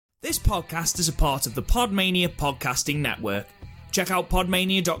This podcast is a part of the Podmania podcasting network. Check out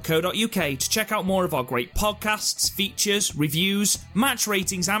podmania.co.uk to check out more of our great podcasts, features, reviews, match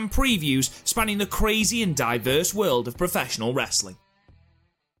ratings and previews spanning the crazy and diverse world of professional wrestling.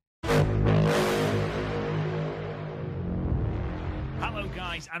 Hello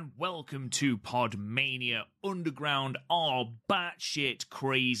guys and welcome to Podmania Underground, our batshit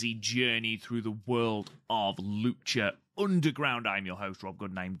crazy journey through the world of Lucha Underground. I'm your host Rob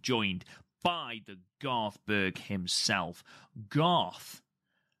Gooden. I'm joined by the Garth Berg himself. Garth,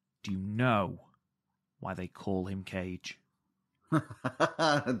 do you know why they call him Cage?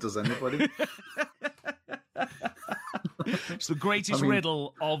 Does anybody? It's the greatest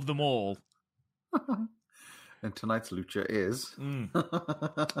riddle of them all. And tonight's lucha is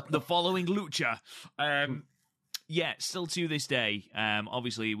the following lucha. Yeah, still to this day.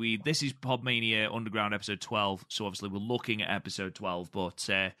 Obviously, this is Podmania Underground episode 12, so obviously we're looking at episode 12. But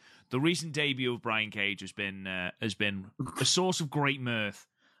the recent debut of Brian Cage has been a source of great mirth.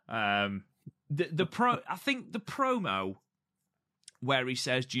 I think the promo where he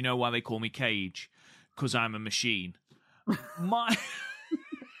says, "Do you know why they call me Cage? Because I'm a machine."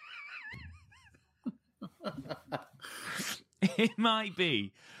 It might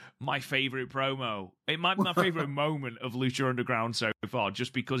be my favourite promo. It might be my favourite moment of Lucha Underground so far,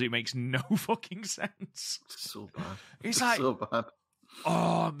 just because it makes no fucking sense. So bad. It's like, so bad.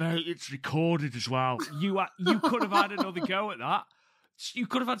 Oh, mate, it's recorded as well. You could have had another go at that. You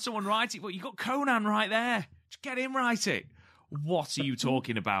could have had someone write it, but you got Conan right there. Just get him write it. What are you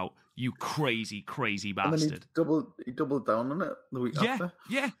talking about, you crazy, crazy bastard? And he doubled down on it the week after.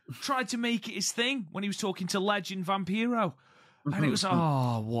 Yeah. Tried to make it his thing when he was talking to Legend Vampiro. And it was, what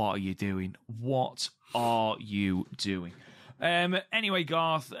are you doing? What are you doing? Anyway,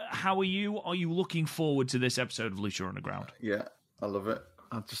 Garth, how are you? Are you looking forward to this episode of Lucha Underground? Yeah, I love it.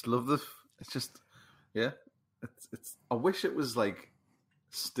 I just love this. It's just, yeah. It's. I wish it was like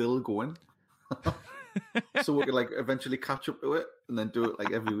still going, so we could like eventually catch up to it and then do it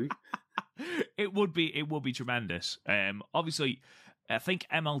like every week. It would be tremendous. Obviously, I think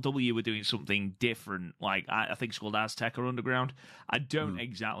MLW were doing something different. Like I think it's called Azteca Underground. I don't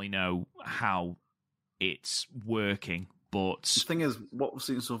exactly know how it's working, but the thing is, what we've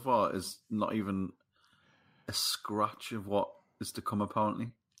seen so far is not even a scratch of what is to come. Apparently,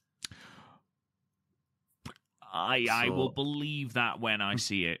 I will believe that when I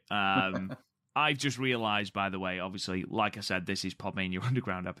see it. I've just realised, by the way, obviously, like I said, this is Podmania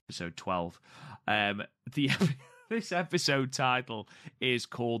Underground episode 12. This episode title is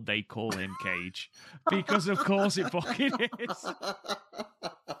called They Call Him Cage. Because, of course, it fucking is.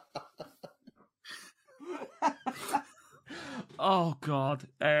 Oh, God.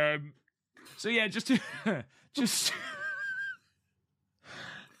 So, yeah, just to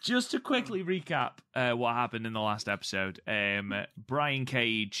quickly recap what happened in the last episode. Brian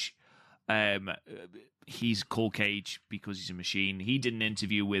Cage... he's called Cage because he's a machine. He did an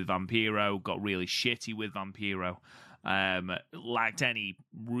interview with Vampiro, got really shitty with Vampiro, lacked any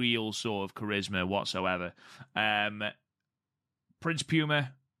real sort of charisma whatsoever. Prince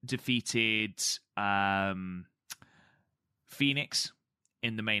Puma defeated Phoenix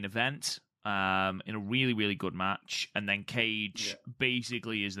in the main event in a really, really good match. And then Cage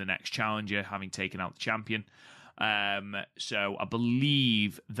basically is the next challenger, having taken out the champion. So I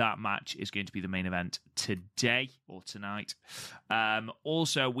believe that match is going to be the main event today or tonight.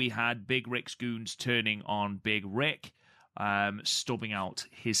 Also, we had Big Rick's goons turning on Big Rick, stubbing out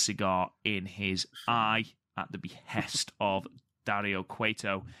his cigar in his eye at the behest of Dario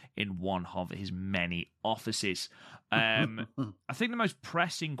Cueto in one of his many offices. I think the most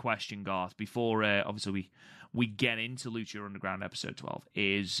pressing question, Garth, before obviously we get into Lucha Underground episode 12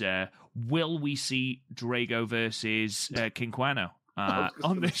 is, will we see Drago versus King Cuerno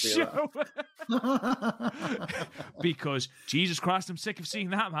on this show? Because, Jesus Christ, I'm sick of seeing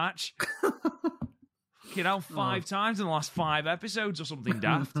that match. Five times in the last 5 episodes or something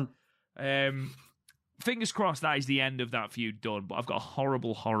daft. Fingers crossed that is the end of that feud done, but I've got a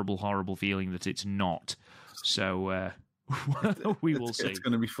horrible, horrible, horrible feeling that it's not. So we will see. It's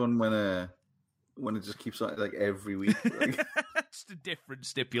going to be fun when it just keeps like every week. Like. It's a different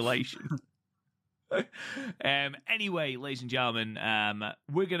stipulation. Anyway, ladies and gentlemen,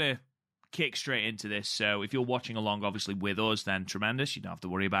 we're going to kick straight into this. So if you're watching along, obviously, with us, then tremendous. You don't have to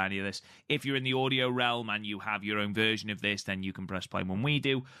worry about any of this. If you're in the audio realm and you have your own version of this, then you can press play when we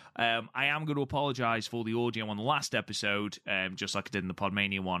do. I am going to apologise for the audio on the last episode, just like I did in the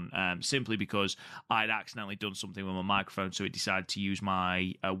Podmania one, simply because I'd accidentally done something with my microphone, so it decided to use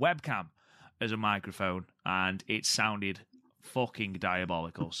my webcam as a microphone, and it sounded fucking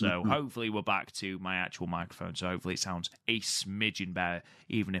diabolical. So hopefully we're back to my actual microphone. So hopefully it sounds a smidgen better,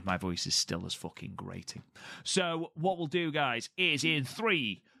 even if my voice is still as fucking grating. So what we'll do, guys, is in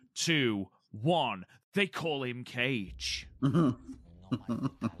 3, 2, 1, they call him Cage. No matter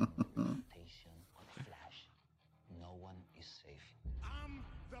the rotation or flash, no one is safe. I'm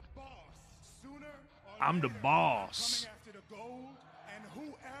the boss. Sooner or I'm the later, boss. coming after the gold, and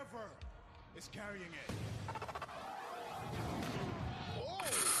whoever is carrying it.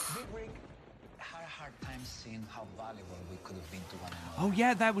 Big Rick had a hard time seeing how valuable we could have been to one another. Oh,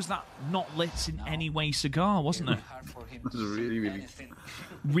 yeah, there was that not lit in any way cigar, wasn't It there? was hard for him This to is really, see really- anything.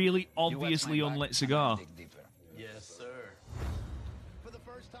 Really You watch obviously my back unlit and cigar. I'll dig deeper. Yes, sir.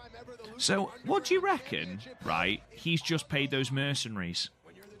 So, what do you reckon, right? He's just paid those mercenaries.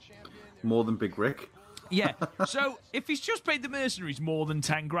 More than Big Rick. Yeah, so if he's just paid the mercenaries more than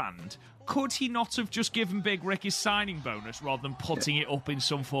 10 grand, could he not have just given Big Rick his signing bonus rather than putting it up in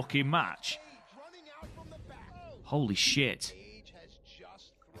some fucking match? Holy shit.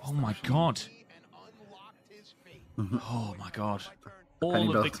 Oh my god. Oh my god.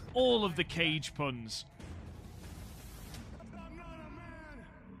 Penny belt. All of the Cage puns. I'm not a man.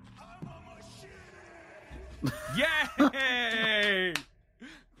 I'm a machine. Yay!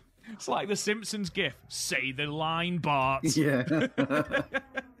 It's like the Simpsons gif. Say the line, Bart. Yeah.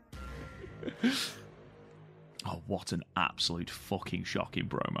 Oh, what an absolute fucking shocking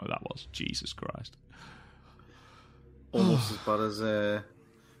promo that was. Jesus Christ. Almost as bad as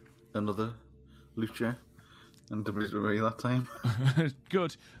another Lucha and WWE that time.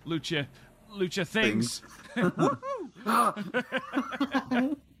 Good. Lucha things.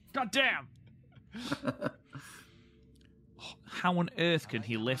 God damn. How on earth can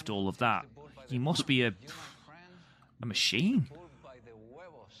he lift all of that? He must be a machine. Pulled by the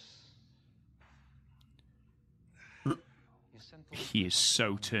huevos. He is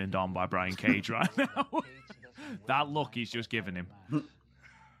so turned on by Brian Cage right now. That look he's just given him.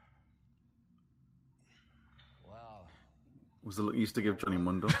 Wow, Was the look he used to give Johnny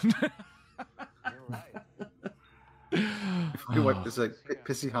Mundo. you're right. He wiped his like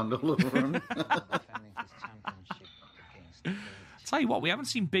pissy hand all over him. Defending his championship against Cage. Tell you what, we haven't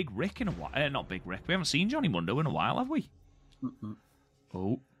seen Big Rick in a while. Not Big Rick. We haven't seen Johnny Mundo in a while, have we?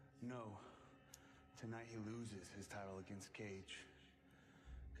 Oh. No. Tonight he loses his title against Cage.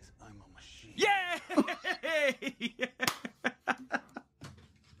 Because I'm a machine. Yay!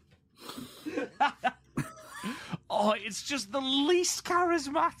 Oh, it's just the least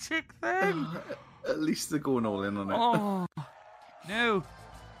charismatic thing. At least they're going all in on it. Oh, no.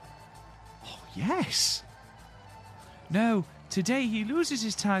 Oh, yes. No, today he loses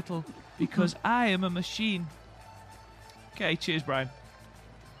his title because I am a machine. Okay, cheers, Brian.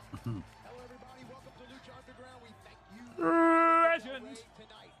 Hello, everybody. Welcome to Lucha Underground. We thank you. Legend.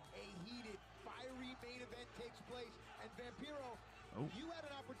 Tonight, a heated, fiery main event takes place, and Vampiro, Oh. you had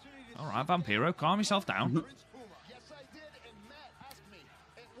an opportunity to All right, Vampiro, calm yourself down. Prince Puma. Yes, I did, and Matt asked me.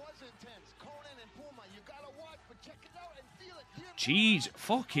 It was intense. Conan and Puma, you gotta watch, but check it out and feel it. Here Jeez,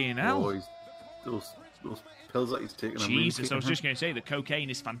 fucking hell. Boys, those pills that he's taking. are really Jesus, I was kicking just going to say, the cocaine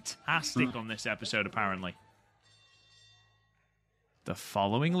is fantastic on this episode, apparently. The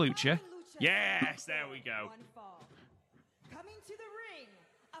following Lucha. Yes, there we go. One fall. Coming to the ring,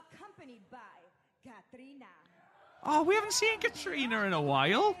 accompanied by Katrina. Oh, we haven't seen Katrina in a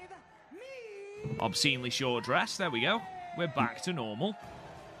while. Me. Obscenely short dress, there we go. We're back to normal.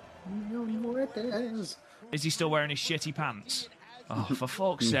 him. Is he still wearing his shitty pants? Oh, for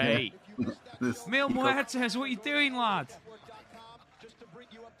fuck's sake. This- Mil he got- Muertes, what are you doing, lad? just to bring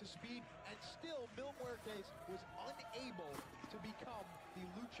you up to speed, and still Mil Muertes was unable to become the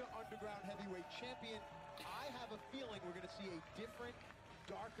Lucha Underground Heavyweight Champion. I have a feeling we're going to see a different,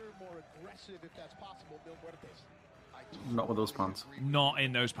 darker, more aggressive, if that's possible, Mil Muertes. Not with those pants. Not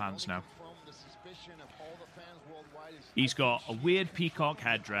in those pants, no. From the suspicion of all the fans worldwide is He's got a weird peacock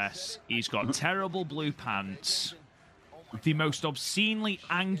headdress. He's got terrible blue pants. The most obscenely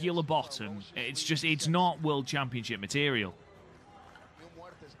angular bottom. It's not World Championship material. Mil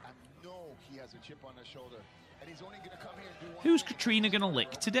Muertes. I know he has a chip on his shoulder, and he's only going to come here and do one Who's thing. Katrina going to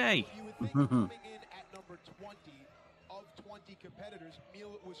lick today? You would think coming in at number 20 of 20 competitors,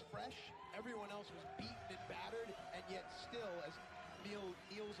 Mil was fresh. Everyone else was beaten and battered, and yet still, as Mil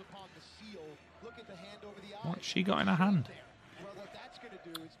kneels upon the seal, look at the hand over the eye. What's she got in her hand? Well, what that's going to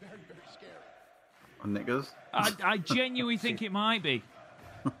do is very, very scary. Knickers. I genuinely think it might be.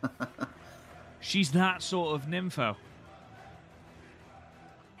 She's that sort of nympho.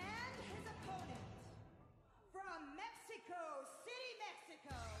 And his opponent from Mexico City,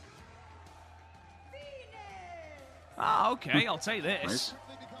 Mexico, Venus. Ah, okay, I'll take this. Nice.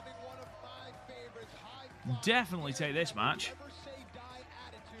 Becoming one of my favorites. High Definitely take this match. never say die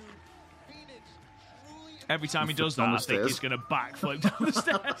attitude. Phoenix truly Every time he does that, Down I the think he's stairs. going to backflip down the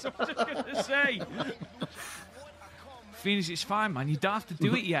stairs. I was just going to say. Phoenix, it's fine, man. You don't have to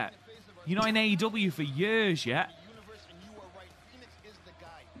do it yet. You're not in AEW for years yet. Universe, and you are right. Phoenix is the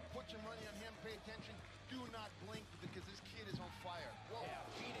guy. Put your money on him. Pay attention. Do not blink because this kid is on fire. Whoa.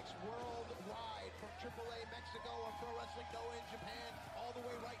 Phoenix worldwide from AAA Mexico or Pro Wrestling Noah in Japan all the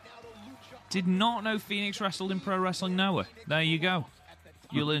way right now to Lucha. Did not know Phoenix wrestled in Pro Wrestling Noah. There you go.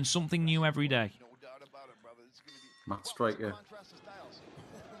 You learn something new every day. No doubt about it, brother. This is going to be Matt Striker, contrast of styles.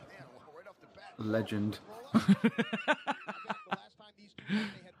 Man, right off the bat. legend.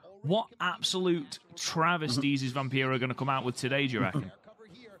 What absolute travesties is Vampiro going to come out with today, do you reckon? Cover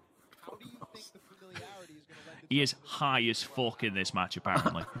here. How do you think the familiarity is going to lend He is high as fuck in this match,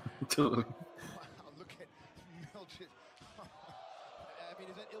 apparently. Totally. Wow, look at Mildred. I mean,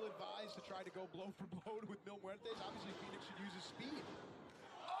 is that ill-advised to try to go blow for blow with Mil Muertes? Obviously, Phoenix should use his speed.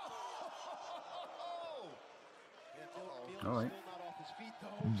 Oh! All right. Still not off his feet,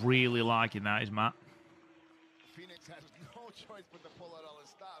 though. Really liking that, is Matt. Phoenix has no choice but to pull out all his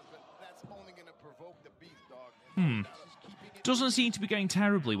stops, but that's only going to provoke the beast, dog. Doesn't seem to be going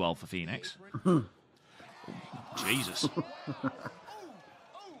terribly well for Phoenix. Jesus. Yes,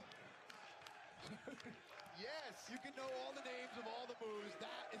 you can know all the names of all the moves.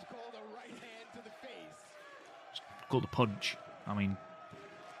 That is called a right hand to the face. Called a punch. I mean,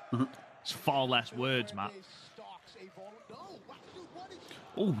 it's far less words, Matt. Stalks a no, what, dude, what is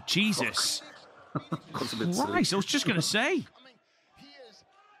Oh, Jesus. That's a bit silly. Christ, I was just going to say. Coming, he is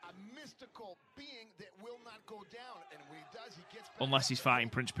a mystical being that will not go down, and when he does, he gets back. Unless he's fighting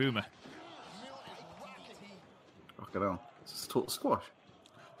Prince Puma. Mil is rocking. Fucking hell. It's a total squash.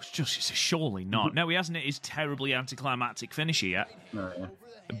 It's surely not. No, he hasn't hit his terribly anticlimactic finisher yet. No, yeah.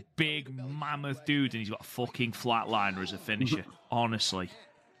 A big mammoth dude, and he's got a fucking flatliner as a finisher. Honestly.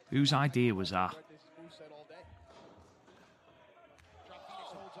 Whose idea was that?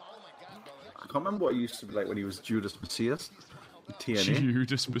 I can't remember what he used to be like when he was Judas Messias in TNA.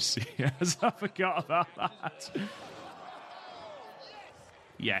 Judas Messias. I forgot about that.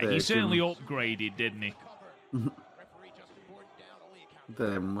 Yeah, he certainly upgraded, didn't he?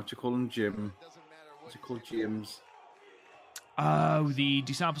 What you call him, Jim? What's he called, James? Oh, the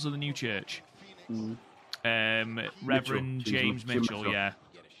Disciples of the New Church. Reverend James Mitchell, yeah.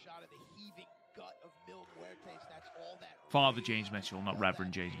 Father James Mitchell, not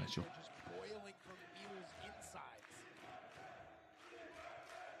Reverend James Mitchell.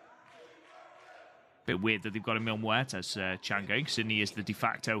 Bit weird that they've got a Mil Muertes chant going, considering he is the de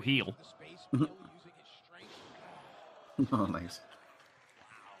facto heel. Oh, nice.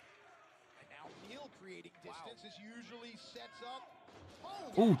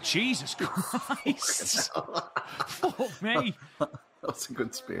 Oh, Jesus Christ. Fuck me. That's a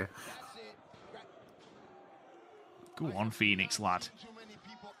good spear. Go on, Phoenix, lad. Too many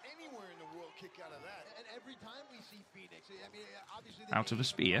people anywhere in the world kick out of that. And every time we see Phoenix, I mean, obviously Out of a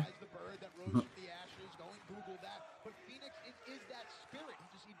spear. the bird that rose from the ashes, go and Google that. But Phoenix is that spirit.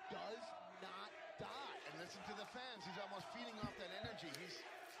 He does not die. And listen to the fans. He's almost feeding off that energy. He's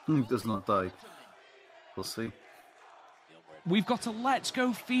He does not die. We'll see. We've got a Let's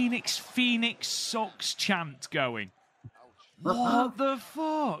Go Phoenix, Phoenix sucks chant going. What the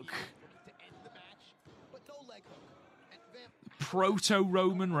fuck? To end the match, but no leg hook. And Vamp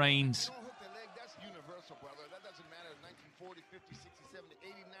Proto-Roman Reigns. don't hook the leg. That's universal, brother. That doesn't matter 1940, 50, 60, 70,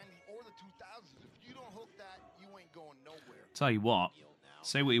 80, 90, or the 2000s. If you don't hook that, you ain't going nowhere. Tell you what,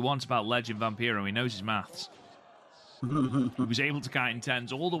 say what he wants about Legend Vampiro, he knows his maths. He was able to count in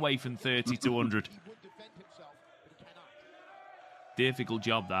tens all the way from 30 to 100. would defend himself, but he cannot. Difficult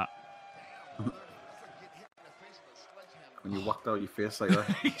job, that. When you whacked out your face like that.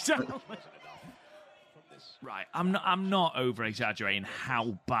 Exactly. Right, I'm not over exaggerating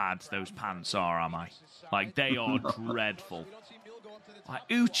how bad those pants are, am I? Like, they are dreadful. Like,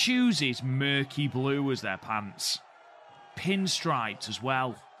 who chooses murky blue as their pants? Pinstripes as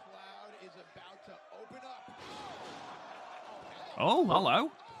well. Cloud is about to open up. Oh,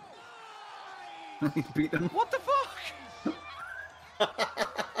 hello. He beat him. What the fuck?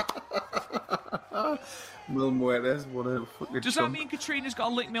 Mil Muertes, what a fucking Does that chump. mean Katrina's got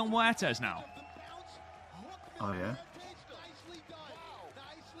to lick Mil Muertes now? Oh, yeah. Nicely done.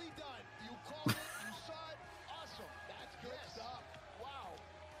 Nicely done. You caught it. You saw it. Awesome. That's good stuff. Wow.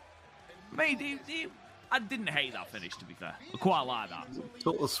 Mate, I didn't hate that finish, to be fair. I quite like that.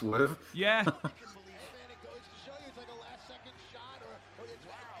 Total swerve. Yeah. And it goes to show you it's like a last second shot or it's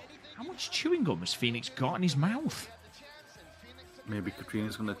anything. How much chewing gum has Phoenix got in his mouth? Maybe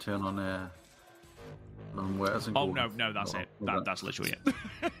Katrina's going to turn on Wes and Oh go, no, that's it. That's literally it.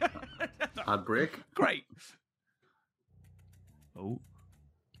 Ad break. Great. Oh,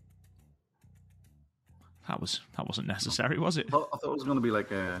 that wasn't necessary, was it? I thought it was going to be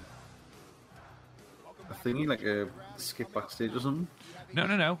like a thingy, like a skip backstage or something. No.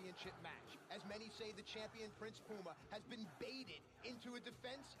 Championship match. As many say, the champion Prince Puma has been baited into a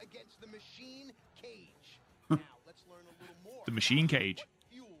defense against the Machine Cage. Now let's learn a little more. The Machine Cage. What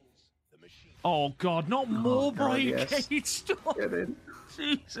fuels the machine? Oh God, not more God, Brian yes. Cage stuff. Get in.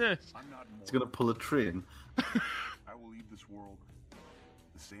 Jesus. I'm not more. He's going to pull a train. I will leave this world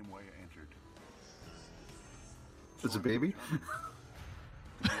the same way I entered. It's a baby.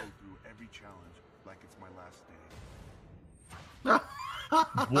 Go through every challenge like it's my last day.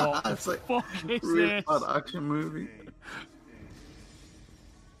 What It's the like fuck is real this? bad action movie.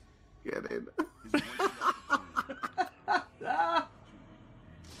 Today Get in. is a wasted opportunity.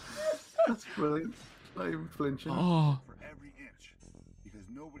 That's brilliant. Not even flinching. Oh, For every inch, because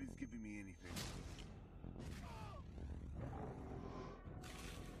nobody's giving me anything.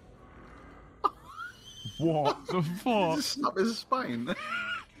 what the fuck? Just snap his spine.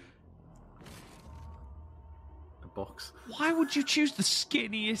 A box. Why would you choose the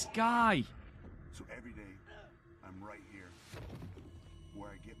skinniest guy? So every day, I'm right here, where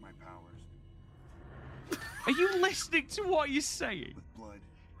I get my powers, Are you listening to what you're saying? with blood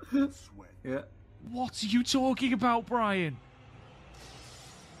and sweat. Yeah. What are you talking about, Brian?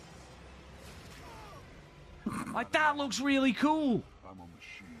 Like, that looks really cool. I'm a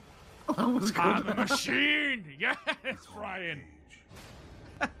machine. That was good. I'm a machine. Yes, Brian.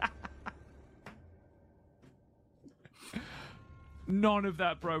 Cage. None of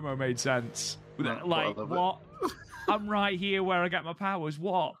that promo made sense. No, Like, I love what? I'm right here where I get my powers.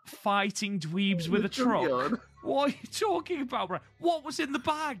 What? Fighting dweebs with a truck? Junkyard. What are you talking about, Brian? What was in the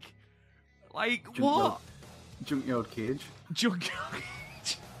bag? Like, Junkyard. what? Junkyard Cage. Junkyard.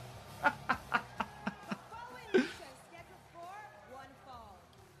 Following Lucha is scheduled for one fall.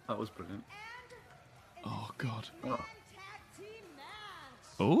 That was brilliant. And Oh, God. Oh. tag team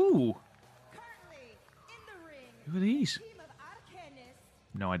match. Oh. Currently in the ring, Who are these? team of Arcanis,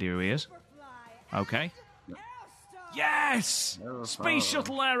 No idea who he is. Superfly, Okay. and Aerostar. Yes! Aerostar. Space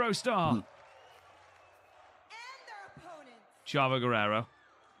Shuttle Aerostar. And their opponents, Chavo Guerrero.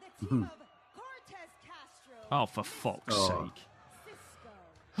 the team of Cortez Castro, Oh, for fuck's Oh. sake.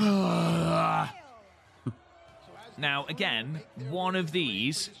 Cisco, Hale, Now, again, one of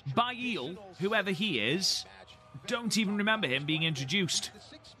these, Bail, whoever he is, don't even remember him being introduced.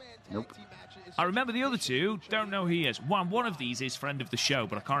 Nope. I remember the other two, don't know who he is. One of these is friend of the show,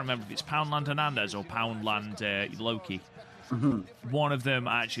 but I can't remember if it's Poundland Hernandez or Poundland Loki. One of them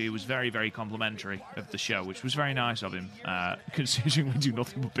actually was very, very complimentary of the show, which was very nice of him, considering we do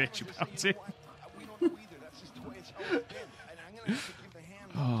nothing but bitch about it. We don't know either. That's just the way it's always been. And I'm going to have to give the hand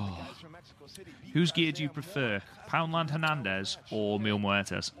to the guys from Mexico City. Whose gear do you prefer, Poundland Hernandez or Mil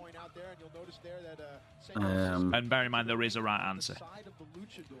Muertes? Point out there, and you'll notice there that And bear in mind, there is a right answer. side of the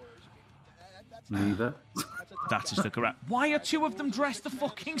luchadors. Neither. That is the correct. Why are two of them dressed the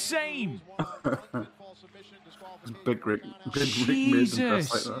fucking same? Big Rick made them dress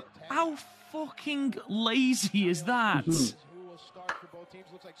Jesus. like that. How fucking lazy is that? Because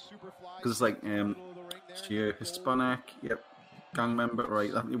it's like, you're Hispanic, yep, gang member,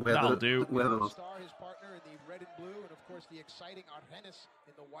 right? That'll do. Wear those. Star, his partner in the red and blue, and of course the exciting Argenis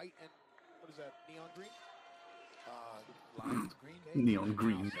in the white and what is that, neon green? Lions, Green Bay. Neon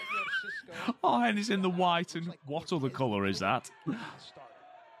green. Senor Cisco, Oh, and it's in the white, and what other colour is that? starter.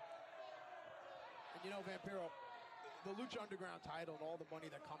 And you know, Vampiro, the Lucha Underground title and all the money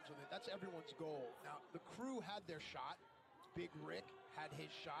that comes with it, that's everyone's goal. Now, the crew had their shot. Big Rick had his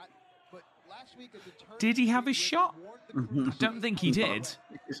shot. But last week, a determined Did he have Big his Rick shot? warned the crew I don't think he did.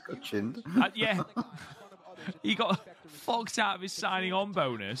 He's got chinned. Yeah. He got fucked out of his signing on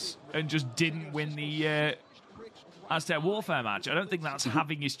bonus and just didn't win the Aztec Warfare match. I don't think that's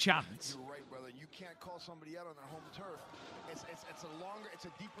having his chance. You're right, brother. You can't call somebody out on their home turf. It's a longer, it's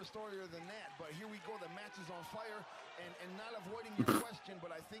a deeper story than that. But here we go. The match is on fire, and not avoiding your question,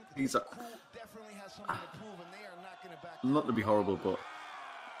 but I think He's the a- crew definitely has something to prove, and they are not going to back Not to be horrible, but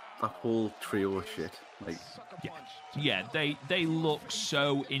that whole trio of shit. Like, sucker Yeah, punch. yeah, they look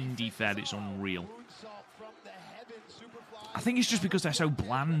so indie fed, it's unreal. I think it's just because they're so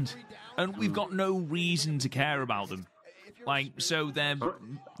bland, and we've got no reason to care about them. Like, so I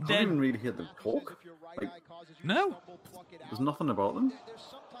don't they're even really hear them talk. Like, no. there's nothing about them.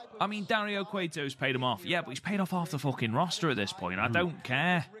 I mean, Dario Cueto's paid him off. Yeah, but he's paid off half the fucking roster at this point. I don't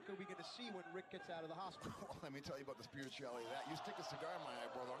care. Rick are we going to see when Rick gets out of the hospital? I let me tell you about the spirituality of that. You stick a cigar in my eye,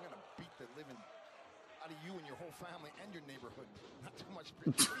 brother, I'm going to beat the living out of you and your whole family and your neighborhood. Not too much.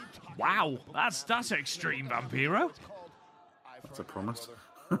 Wow, that's extreme, Vampiro. That's a promise.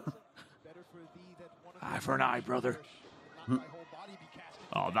 Eye for an eye, brother.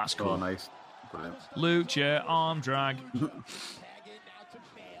 Oh, that's cool. Oh, nice. Brilliant. Lucha arm drag.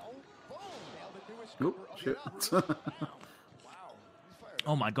 Oh, shit.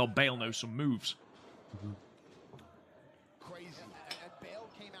 Oh my God, Bale knows some moves. Crazy. And Bale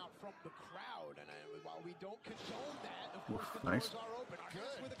came out from the crowd, and while we don't condone that, of course the Nice. doors are open.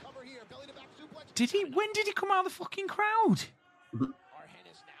 Arhennis with a cover here, belly to back suplex. Did he? When did he come out of the fucking crowd?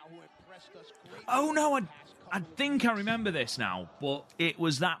 Arhennis now, who impressed us greatly. Oh no, I think I remember this now, but it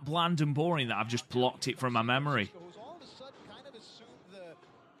was that bland and boring that I've just blocked it from my memory. Who's all of a sudden kind of assumed the,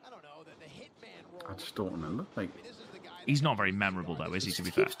 I don't know, the hitman role. I just don't remember. Like, This is the guy He's not very memorable though, is he? To be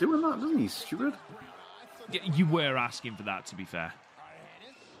he fair, keeps doing that, doesn't he? He's stupid. You were asking for that. To be fair,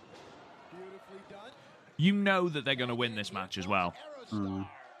 Arhennis, beautifully done. you know that they're going to win this match as well. Aerostar,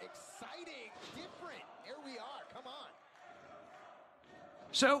 exciting, different. Here we are. Come on.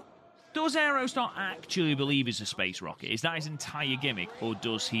 So, does Aerostar actually believe he's a space rocket? Is that his entire gimmick, or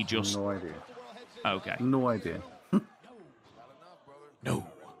does he just? No idea. Okay. No idea. No,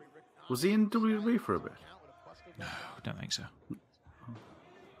 Was he in WWE for a bit? don't think so.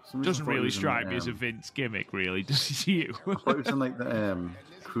 Some reason I Doesn't thought he really was in, strike me as a Vince gimmick, really, does it to you? I thought he was in like the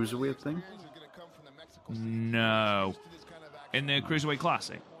cruiserweight thing. No. In the Cruiserweight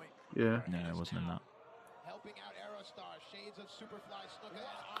Classic? Yeah. No, it wasn't in that. Helping out Aerostar, shades of Superfly Snooker.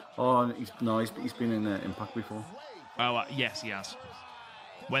 Oh, he's been in Impact before. Oh, yes, he has.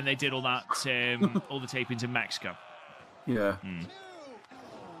 When they did all that, all the tapings in Mexico. Yeah.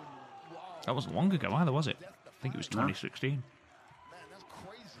 That wasn't long ago either, was it? I think it was 2016. Man, that's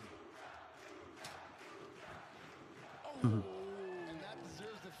crazy. And that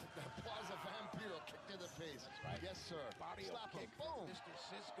deserves the applause of Vampiro. Kick to the face. Yes, sir. Body Slap kick him. from Boom. Mr.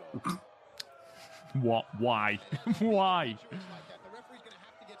 Cisco. What? Why? Why? Like that. The referee's going to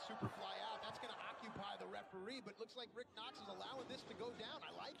have to get Superfly out. That's going to occupy the referee, but looks like Rick Knox is allowing this to go down.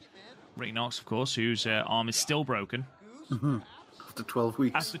 I like it, man. Rick Knox, of course, whose arm is still broken. Goose, perhaps? After 12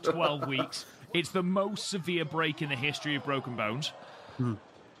 weeks. After 12 weeks. It's the most severe break in the history of broken bones. Man,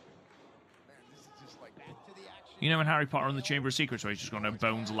 this is just like back to the action. You know in Harry Potter and the Chamber of Secrets where he's just got no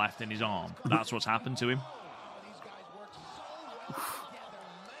bones left in his arm? That's what's happened to him. These guys work so well together,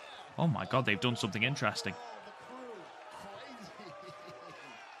 man. Oh my God, they've done something interesting. Crazy.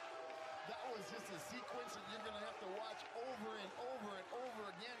 That was just a sequence that you're going to have to watch over and over and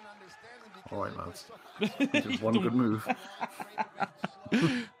over again and understand it because All right, it was lads. so Just one good move.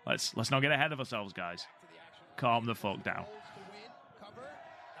 Let's not get ahead of ourselves, guys. Calm the fuck down. Holds to win. Cover.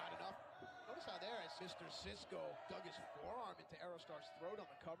 Not enough. Notice how there, as Mr. Cisco dug his forearm into Aerostar's throat on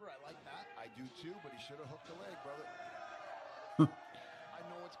the cover. I like that. I do too, but he should have hooked the leg, brother. I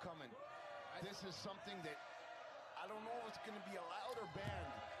know it's coming. This is something that I don't know if it's going to be allowed or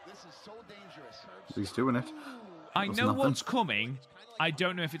banned. This is so dangerous. He's doing it. I That's know nothing. what's coming. I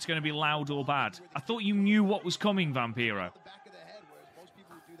don't know if it's going to be loud or bad. I thought you knew what was coming, Vampiro. The back of the head, whereas most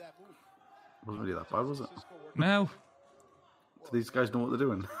people would do that move. Wasn't really that bad, was it? Cisco worked No. Do these guys know what they're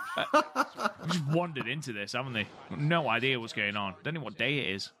doing? They just wandered into this, haven't they? No idea what's going on. Don't know what day it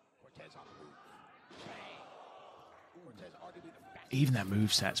is. Cortez on the move. Bang. Cortez arguably the fastest. Even their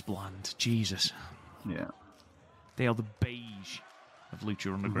moveset's bland. Jesus. Yeah. They are the beige of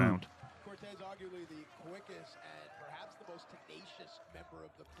Lucha Underground. Cortez arguably the quickest and perhaps the most tenacious member of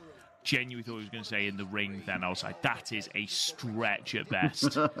the crew. Genuinely thought he was going to say in the ring then. I was like, that is a stretch at best. So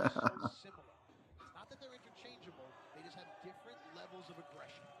similar. It's not that they're interchangeable, they just have different levels of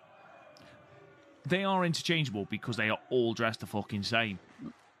aggression. They are interchangeable because they are all dressed the fucking same. Oh,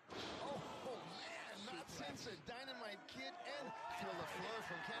 man, not censored. Dynamite Kid and Phil LaFleur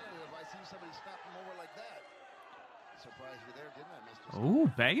from Canada. If I see somebody snap him over like that. Surprised you there, didn't I, Mr. Oh,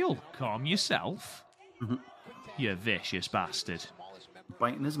 Bale, calm yourself. You vicious bastard.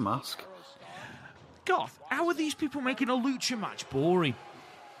 Biting his mask. God, how are these people making a lucha match boring?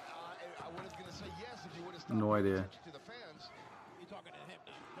 I was going to say yes if you would have stopped No paying idea. attention to the fans. You're talking to him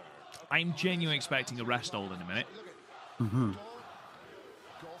now. I'm genuinely expecting a rest hold in a minute. Look at Don't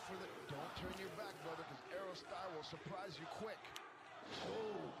go for the. Don't turn your back, brother, because Aerostar will surprise you quick.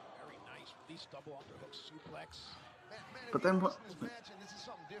 Oh, very nice. Release double underhook suplex. Man, But if then you're what- watching this match, and this is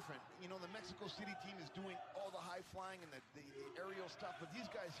something different. You know, the Mexico City team is doing all the high flying and the aerial stuff, but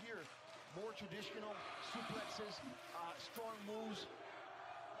these guys here, more traditional suplexes, strong moves,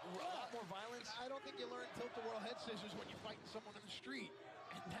 a lot more violence. I don't think you learn tilt-a-whirl head scissors when you're fighting someone in the street.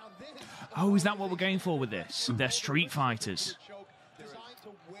 And Now this Oh, is that what we're going for with this? They're Street Fighters. choke designed to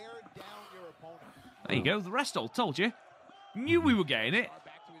wear down your opponent. There you go. The rest all told you. Knew we were getting it.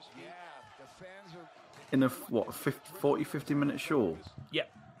 Back to his feet. Yeah, the fans are. In a, 40-50 minute show,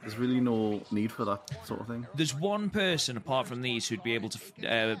 Yep. there's really no need for that sort of thing. There's one person apart from these who'd be able to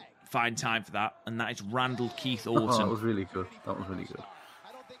find time for that, and that is Randall Keith Oh, that Orton. was really good. That was really good.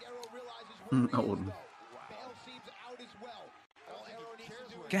 I don't think Arrow realizes I where he is, wouldn't. though. Bale seems out as well. All Arrow needs to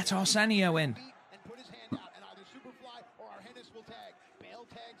do is Get Arsenio in. and put his hand out, and either Superfly or Arhennis will tag. Bale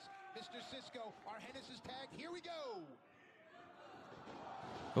tags Mr. Cisco. Arhennis is tagged. Here we go.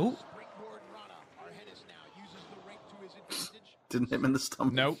 Oh, Springboard Rana. Arhennis now uses the ring to his advantage. Didn't hit him in the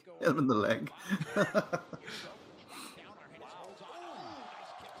stomach. Nope. Hit him in the leg. Down, Arhennis holds on. Ooh,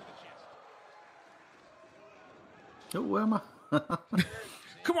 nice kick to the chest. Oh, where am I?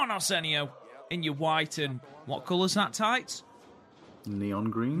 come on, Arsenio. In your white and what colour's that tights? Neon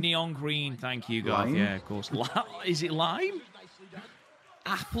green. Neon green. Thank you, Garth. Lime? Yeah, of course. Is it lime? Nicely done.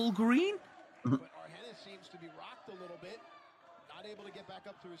 Apple green? But Arhennis seems to be rocked a little bit. Not able to get back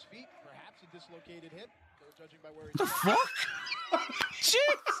up to his feet. Perhaps a dislocated hip. Judging by where he's The fuck?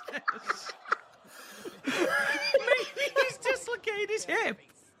 Jesus! Maybe he's dislocated his hip.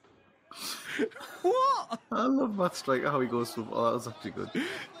 What? I love Matt Striker, how he goes through. Oh, that was actually good.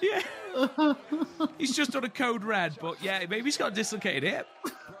 Yeah. He's just on a code red, but yeah, maybe he's got a dislocated hip.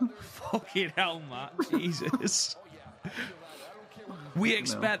 Fucking hell, Matt. Jesus. We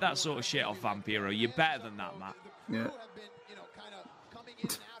expect that sort of shit off Vampiro. You're better than that, Matt. Yeah. have been, kind of coming in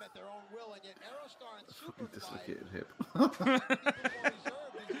and out at their own will, and yet Aerostar and Dislocated hip. Superfly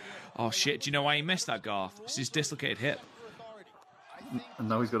Oh shit, do you know why he missed that, Garth? It's his dislocated hip. And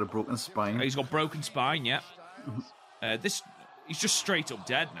now he's got a broken spine. He's got broken spine, yeah. He's just straight up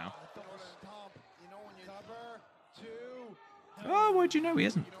dead now. Oh, why'd you know he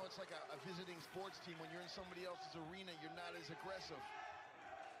isn't? You know, it's like a visiting sports team. When you're in somebody else's arena, you're not as aggressive.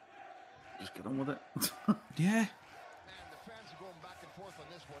 Just get on with it. Yeah. Man, the fans are going back and forth on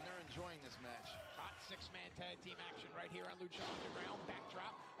this one. They're enjoying this match. Hot six-man tag team action right here on Lucha Underground.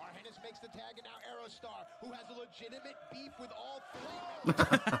 Backdrop. Arhennis makes the tag, and now Aerostar, who has a legitimate beef with all three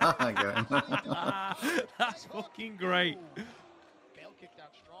members. That's fucking great. Bale kicked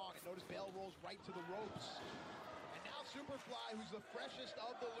out strong, and notice Bale rolls right to the ropes. And now Superfly, who's the freshest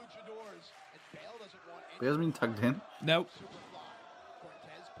of the luchadors, and Bale doesn't want any He hasn't been tagged in. Nope. Superfly.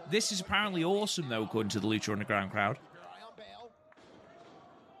 Cortez pulls This is apparently awesome, though, according to the Lucha Underground crowd. your eye on Bale.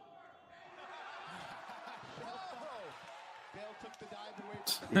 Bale took the dive away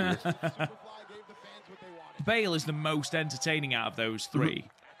from the Superfly gave the fans what they wanted. Bale is the most entertaining out of those three,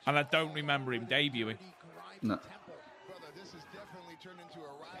 and I don't remember him debuting. No. Temple. Brother, this has definitely turned into a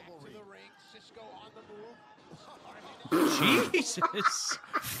Back to rivalry. the ring. Cisco on the move. Jesus!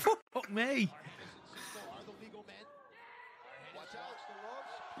 Fuck me! Cisco are the legal men. Watch out. The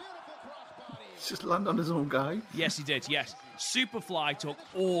ropes. Beautiful crossbody. He's just landed on his own guy. Yes, he did, yes. Superfly took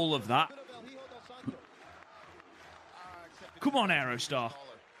all of that. El Hijo del Santo. Come on, Aerostar. And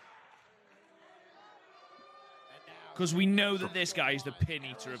now Because we know that this guy is the pin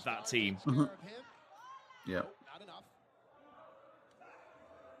eater of that team. of him. Yeah. Not enough.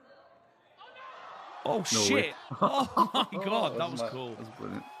 Oh, No shit. way. Oh, my God, that was mad. cool. That was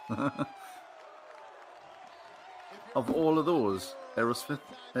brilliant. Of all of those, Aerosmith.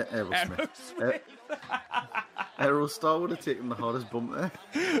 Aerostar would have taken the hardest bump there.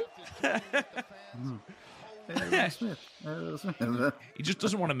 Aerosmith. He just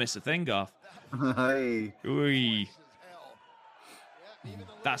doesn't want to miss a thing, Garth. Hey. Oi.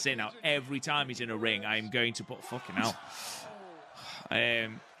 That's it now. Every time he's in a ring, I'm going to put fucking out.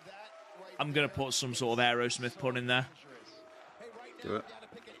 I'm going to put some sort of Aerosmith pun in there. Hey, right now, Do it. you gotta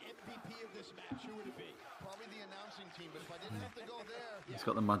pick an MVP of this match. Who would it be? Probably the announcing team, but if I didn't have to go there, He's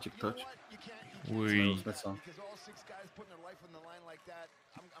got the magic you know touch. what? You can't Oi. Aerosmith song. because all six guys putting their life on the line like that.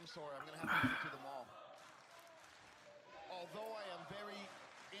 I'm sorry, I'm gonna have to give it to them all. Although I am very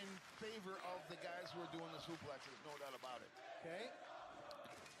in favor of the guys who are doing the suplexes, no doubt about it. Okay.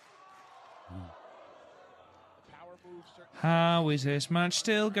 The power move certainly. How is this match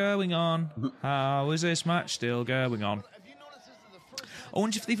still going on? How is this match still going on? Have you noticed this is the first time? I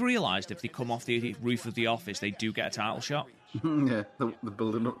wonder if they've realised if they come off the roof of the office, they do get a title shot. Yeah, the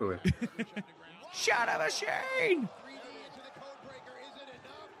building up to it. Shadow Machine! 3D into the code breaker. Is it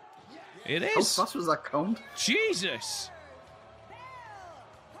enough? Yes. It How is. fast was that count? Jesus!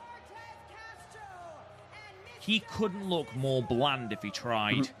 He couldn't look more bland if he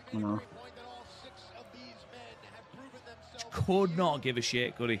tried. No. Point that all six of these men have proven themselves. Could not give a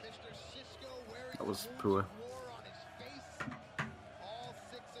shit, could he? Mr. Cisco wearing That was the poor. war on his face. All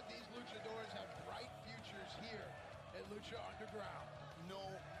six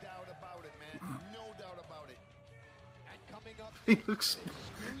Coming up, He looks.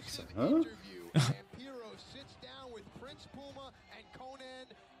 exclusive Huh? interview. Vampiro sits down with Prince Puma and Conan,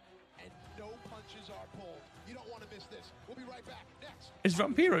 and no punches are pulled. You don't want to miss this. We'll be right back. Next. Has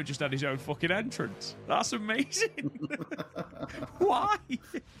Vampiro just had his own fucking entrance? That's amazing. Why?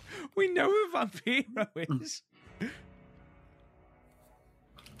 We know who Vampiro is.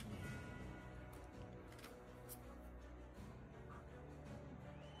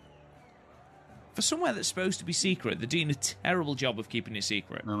 For somewhere that's supposed to be secret, they're doing a terrible job of keeping it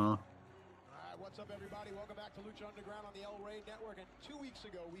secret. No, no. All right, what's up, everybody? Welcome back to Lucha Underground on the El Rey Network. And 2 weeks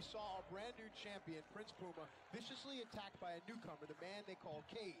ago, we saw a brand new champion, Prince Puma, viciously attacked by a newcomer, the man they call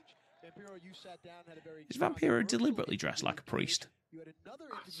Cage. Vampiro, you sat down, had a very Is Vampiro controversial deliberately dressed like a interview with priest? Cage. You had another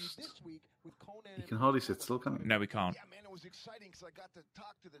interview this week with Conan. He and can hardly Puma. sit still, can he? No, we can't. Yeah, man, it was exciting because I got to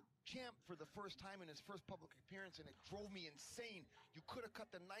talk to the champ for the first time in his first public appearance, and it drove me insane. You could have cut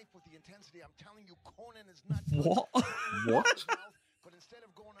the knife with the intensity. I'm telling you, Conan is not. What? What? But instead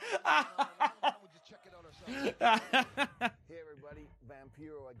of going on, why don't we just check it out ourselves? Hey everybody,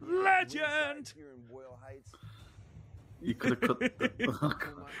 Vampiro again. Legend! Ringside Here in Boyle Heights. You could have cut the, Could have The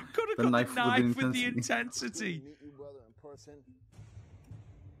cut the knife knife with with the the Good to intensity. meet you, brother, in person.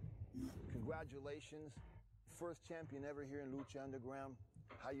 Congratulations. First champion ever here in Lucha Underground.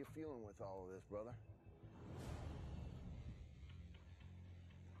 How you feeling with all of this, brother?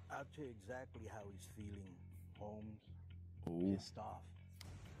 I'll tell you exactly how he's feeling, Holmes. Ooh. Pissed off.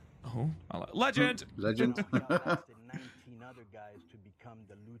 Oh, I like Legend. legend. You know, he outlasted 19 other guys to become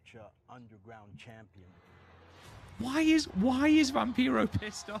the Lucha Underground champion. Why is Vampiro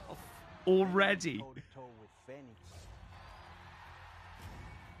pissed off already? Toe to toe with Phoenix,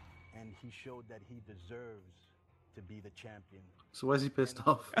 and he showed that he deserves to be the champion. So why is he pissed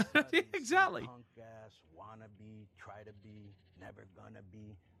off? Exactly. Punk ass, wannabe, try to be, never gonna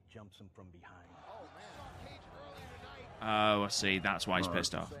be, jumps him from behind. Oh, man. Cage earlier tonight. Oh, I see. That's why he's Right.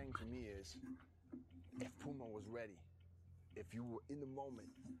 pissed off. What you're saying to me is, if Puma was ready, if you were in the moment,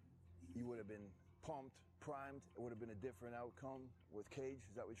 you would have been pumped, primed. It would have been a different outcome with Cage.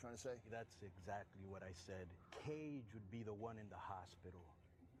 Is that what you're trying to say? That's exactly what I said. Cage would be the one in the hospital,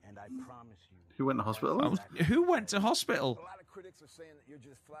 and I promise you. Who went to hospital? Oh, who went to hospital? A lot of critics are saying that you're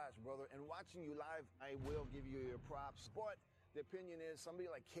just Flash, brother. And watching you live, I will give you your props. But the opinion is somebody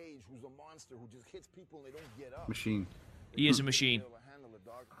like Cage, who's a monster, who just hits people and they don't get up. Machine. He is a machine. Be able to handle it,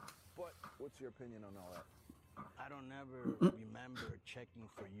 dog. But what's your opinion on all that? I don't ever remember checking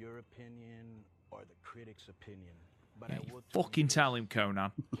for your opinion or the critic's opinion. But I will tell Fucking you this. tell him,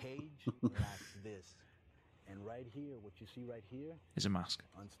 Conan. Cage lacks this. And right here, what you see right here, Is a mask.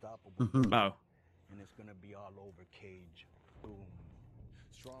 unstoppable. Oh. And it's gonna be all over Cage. Boom.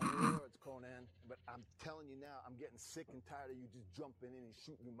 Strong words, Conan. But I'm telling you now, I'm getting sick and tired of you just jumping in and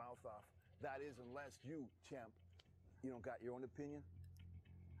shooting your mouth off. That is, unless you, champ, you don't got your own opinion.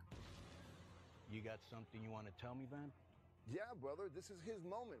 You got something you want to tell me, Van? Yeah, brother, this is his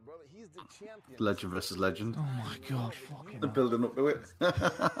moment, brother. He's the champion. Legend versus legend. Oh my god, fucking The hell. building up to it. You was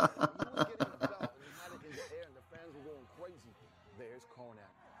getting the belt and you had it in the air and the fans were going crazy. There's Conan.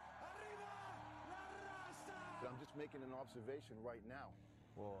 But I'm just making an observation right now.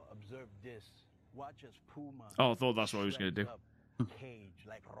 Well, observe this. Watch as Puma. Oh, I thought that's what he was gonna do. shreds up Cage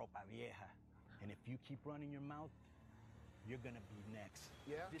like ropa vieja. And if you keep running your mouth, you're gonna be next.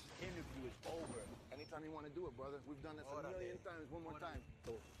 Yeah? This interview is over. Anytime you want to do it, brother. We've done this a Órale. million times. One more time.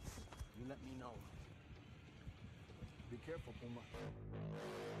 So, you let me know. Be careful, Puma.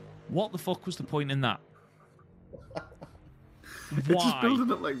 What the fuck was the point in that? It's just Why? building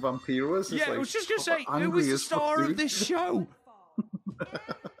it like Vampiro is. Yeah, I was just gonna say, who was the star of this show? And it's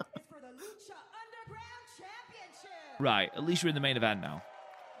for the Lucha Underground Championship. Right, at least we're in the main event now.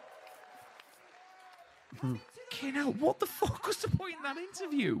 Coming to the Fucking hell, what the fuck was the point in that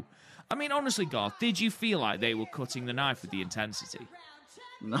interview? I mean, honestly, Garth, did you feel like they were cutting the knife with the intensity?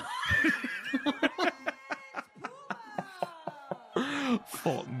 No.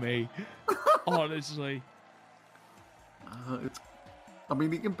 Fuck me. Honestly. I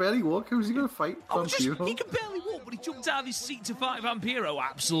mean, he can barely walk. How's he going to fight Vampiro? He can barely walk, but he jumped out of his seat to fight Vampiro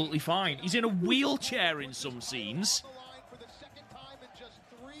absolutely fine. He's in a wheelchair in some scenes. On the line for the second time in just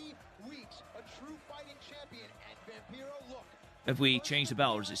 3 weeks. A true fighting champion. And Vampiro, look. Have we changed the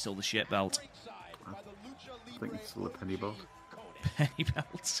belt, or is it still the shit belt? Ringside by the Lucha I think Libre it's still a penny belt. Conan. Penny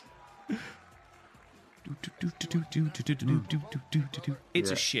belt. It's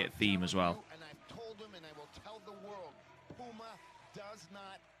a Yeah. shit theme as well. And I've told him, and I will tell the world, Puma does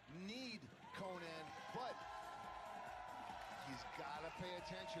not need Conan, but he's got to pay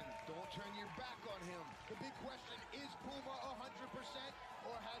attention. Don't turn your back on him. The big question, is Puma 100%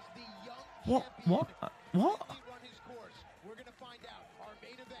 or has the young What? champion What? really run his course? We're going to find out. Our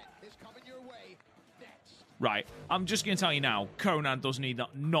main event is coming your way next. Right, I'm just going to tell you now, Conan does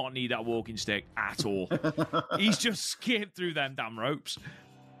not need that walking stick at all. He's just skipped through them damn ropes.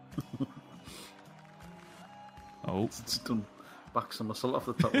 Oh. It's done back some muscle off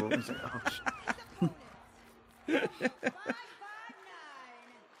the top rope. He's like, oh, His opponent, 5'9",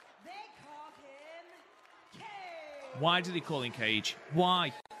 they call him Cage. Why do they call him Cage?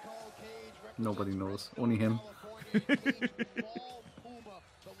 Why? nobody knows. Only him.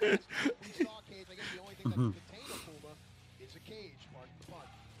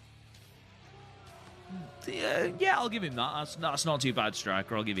 Yeah, I'll give him that. That's not too bad,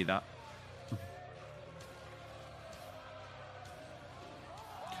 Striker. I'll give you that.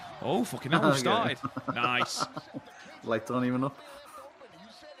 Oh, fucking hell, we've started. Nice. Lights aren't even up.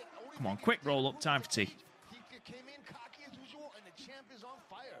 Come on, quick roll up. Time for tea.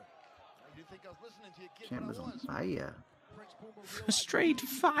 Champ is on fire. Straight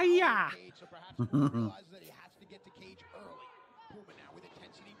fire.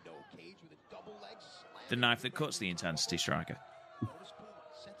 The knife that cuts the intensity, Striker.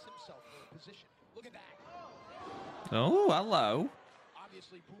 Oh, hello.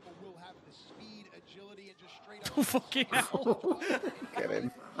 Obviously, Puma will have the speed, agility, and just straight Oh, fucking hell. Get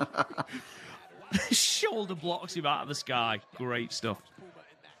him. Shoulder blocks him out of the sky. Great stuff.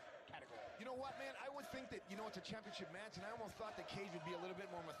 You know what, man? I would think that, it's a championship match, and I almost thought that Cage would be a little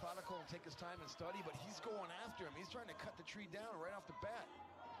bit more methodical and take his time and study, but he's going after him. He's trying to cut the tree down right off the bat.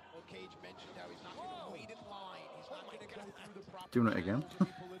 Well, Cage mentioned how he's not going to wait in line. He's not going to go through the proper... Doing it again.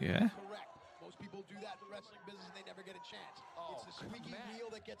 Yeah. Correct. Most people do that in the wrestling business, and they never get a chance. It's the squeaky wheel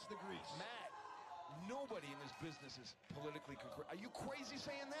that gets the grease. Matt, nobody in this business is politically correct. Are you crazy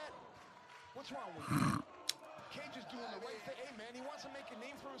saying that? What's wrong with you? Cage is doing the right thing. Hey, man, he wants to make a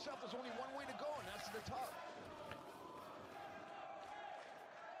name for himself. There's only one way to go, and that's to the top.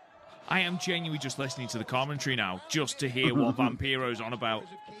 I am genuinely just listening to the commentary now, just to hear what Vampiro's on about.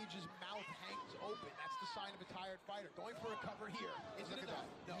 Because if Cage's mouth hangs open, that's the sign of a tired fighter. Going for a cover here. Is it enough?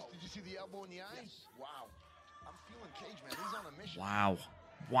 No. Did you see the elbow in the eye? Yes. Wow. I'm feeling Cage, man. He's on a mission. Wow.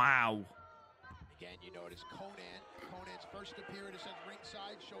 Wow. Again, you notice Conan's first appearance at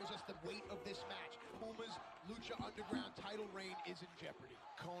ringside shows us the weight of this match. Puma's Lucha Underground title reign is in jeopardy.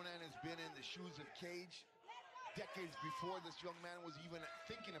 Conan has been in the shoes of Cage decades before this young man was even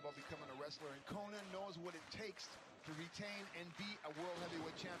thinking about becoming a wrestler, and Conan knows what it takes to retain and be a world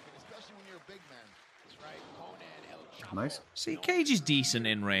heavyweight champion, especially when you're a big man. That's right, Conan El Chapo. Nice. See, Cage is decent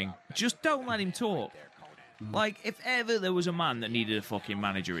in ring. Just don't let him talk. Like, if ever there was a man that needed a fucking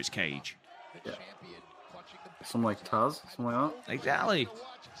manager, it's Cage. Yeah. Something like Taz, something like that. Exactly.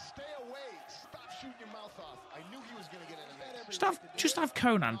 Stay away. Stop shooting your mouth off. I knew he was going to get in the Just have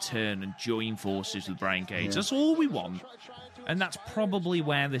Conan turn and join forces with Brian Cage. That's all we want. And that's probably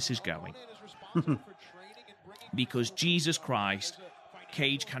where this is going. Because, Jesus Christ,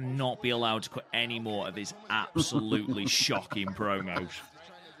 Cage cannot be allowed to cut any more of his absolutely shocking promos.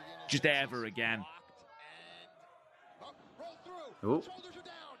 Just ever again. Oh.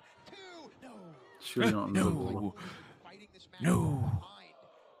 Surely not. No. No.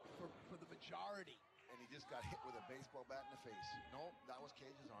 For the majority. And he just got hit with a baseball bat in the face. No, that was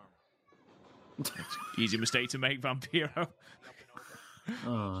Cage's arm. Easy mistake to make, Vampiro.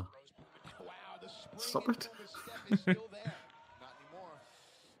 Oh. Stop it. Not anymore.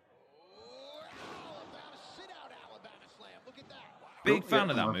 Big fan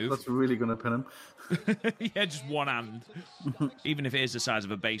of that Oh, move. That's really going to pin him. Yeah, just one hand. Even if it is the size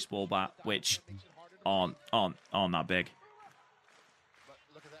of a baseball bat, which aren't that big. But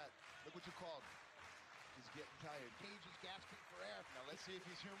look at that. Look what you called. He's getting tired. Cage is gasping for air. Now let's see if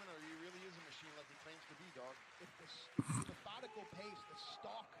he's human or he really is a machine like he claims to be, dog. If the methodical pace, the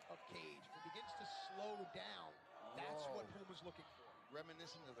stalk of Cage, if it begins to slow down, that's what Puma's looking for.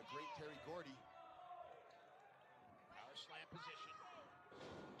 Reminiscent of the great Terry Gordy. Power slam position.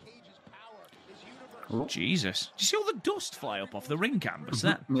 Cage's power is universal. Oh. Jesus. Did you see all the dust fly up off the ring canvas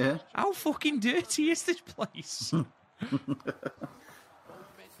then? Yeah. How fucking dirty is this place?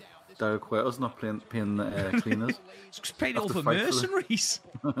 Derek Cueto's not paying the cleaners. It's paid all Have for to fight for mercenaries.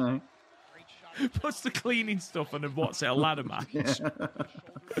 Puts the cleaning stuff on a what's it, a ladder match.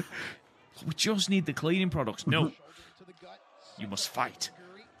 We just need the cleaning products. No. You must fight.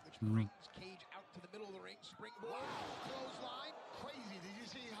 Which brings Cage out to the middle of the ring. Springboard, clothesline. Crazy. Did you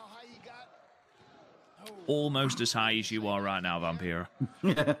see how high he got? Almost as high as you are right now, Vampiro.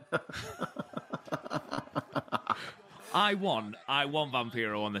 I want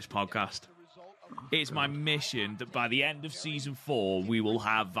Vampiro on this podcast. It's my mission that by the end of season 4, we will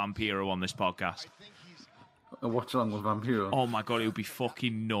have Vampiro on this podcast. a watch along with Vampiro. Oh my god, it would be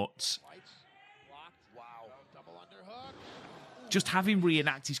fucking nuts. Just have him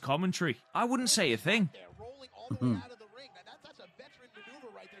reenact his commentary. I wouldn't say a thing. Rolling all the way out of the ring. That's a veteran maneuver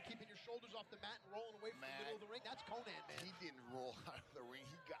right there, keeping your shoulders off the mat and rolling away from the middle of the ring. That's Conan, man. He didn't roll out of the ring.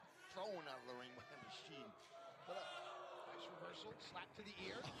 He got thrown out of the ring by a machine. Nice reversal, slap to the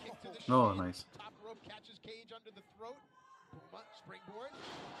ear, kick to the Oh, shin. nice. Top rope catches Cage under the throat. Puma, springboard,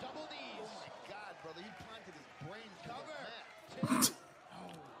 double knees. Oh my God, brother! He planted his brain Cover.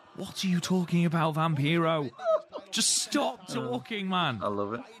 What are you talking about, Vampiro? Just stop talking, man. I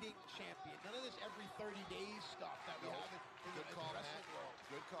love it. Fighting champion. None of this every 30 days stuff that we have in the wrestling world.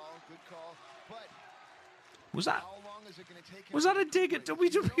 Good call, good call. But Was that how long is it going to take? was that a dig at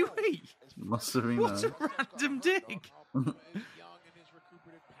WWE? Must have been What a that. random dig. Puma is young and his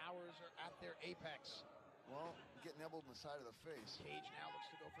recuperative powers are at their apex. Well, getting elbowed in the side of the face. Cage now looks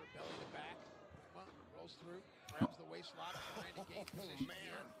to go for a belly to back. Puma rolls through, grabs the waist lock, trying to gain position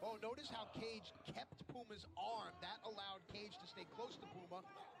here. Oh, notice how Cage kept Puma's arm. That allowed Cage to stay close to Puma.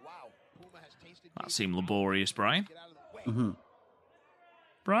 Wow. Puma has tasted. That seemed laborious, Brian. Get out of the way.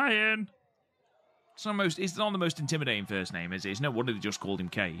 Brian. It's not the most intimidating first name, is it? It's no wonder they just called him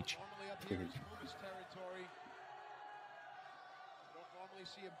Cage. Normally up here is Puma's territory. You don't normally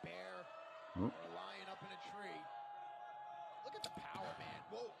see a bear or a lion up in a tree. Look at the power, man.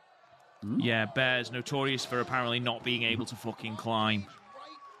 Whoa. Yeah, bears notorious for apparently not being able to fucking climb.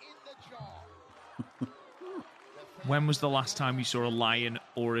 Right in the jaw. When was the last time you saw a lion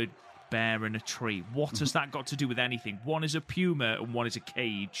or a bear in a tree? What has that got to do with anything? One is a puma and one is a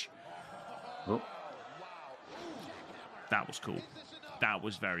cage. Oh, That was cool. That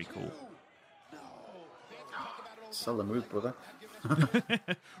was very cool. sell the move, brother.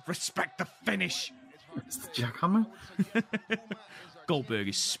 Respect the finish. It's the jackhammer. Goldberg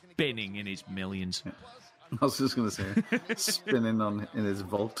is spinning in his millions. I was just going to say, spinning in his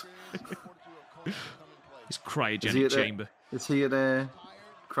vault. His Is he cryogenic at chamber. Is he at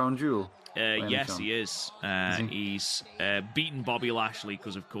Crown Jewel? any Yes, chance? he is. Is he? He's beaten Bobby Lashley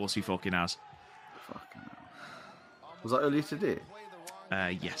because, of course, he fucking has. Fucking hell. Was that earlier today?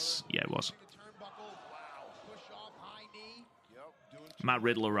 Yes, yeah, it was. Matt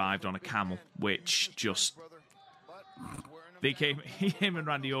Riddle arrived on a camel, which just him and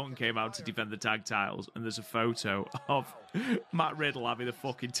Randy Orton came out to defend the tag titles, and there's a photo of Matt Riddle having the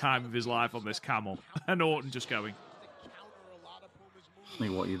fucking time of his life on this camel, and Orton just going, Hey,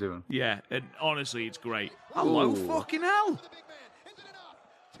 what are you doing? yeah, and honestly, it's great. Hello, Ooh. fucking hell!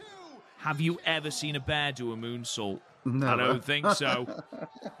 Have you ever seen a bear do a moonsault? Never. I don't think so.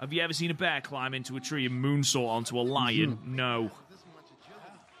 Have you ever seen a bear climb into a tree and moonsault onto a lion? No.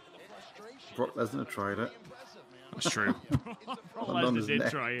 Brock Lesnar tried it. That's true. Brock On Lesnar his did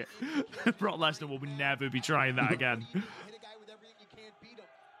neck. try it. Brock Lesnar will never be trying that again. Is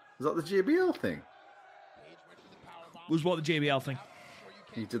that the JBL thing? Was what the JBL thing?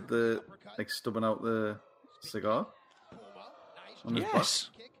 He did the stubbing out the cigar on his Yes.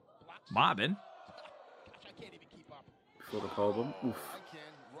 Might have been. back before the powerbomb. Oof.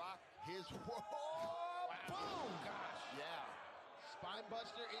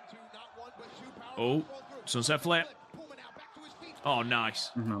 Oh, sunset flip. Oh,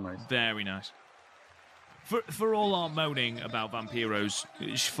 nice. No, nice. Very nice. For all our moaning about Vampiro's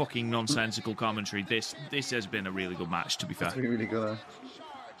fucking nonsensical commentary, this has been a really good match, to be fair. It's been really good.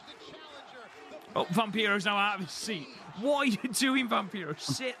 Oh, Vampiro's now out of his seat. What are you doing, Vampiro?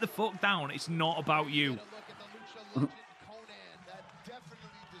 Sit the fuck down. It's not about you.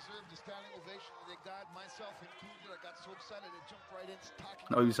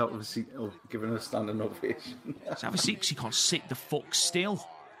 Oh, he was out of his seat, giving a standing ovation. Let's have a seat because he can't sit the fuck still.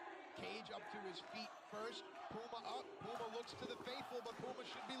 Cage up to his feet first. Puma up. Puma looks to the faithful, but Puma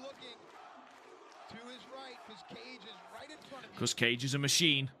should be looking to his right because Cage is right in front of him. Because Cage is a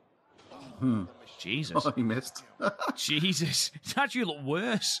machine. Jesus. Oh, he missed. Jesus. It actually looked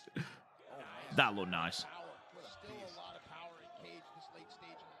worse. That looked nice. Still a lot of power in Cage this late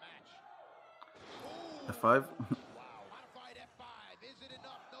stage in the match. F5. Modified F5. Is it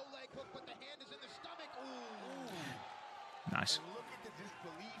enough? No leg hook, but the hand is in the stomach. Ooh. Nice. Look at the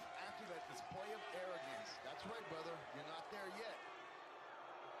disbelief after that display of arrogance. That's right, brother. You're not there yet.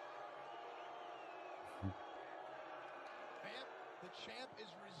 Vamp, the champ is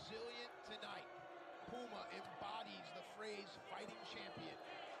resilient tonight. Puma embodies the phrase fighting champion.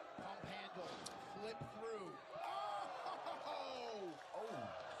 Pump handle, flip through.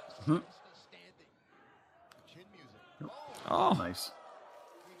 Still standing. Chin music. Oh, Nice.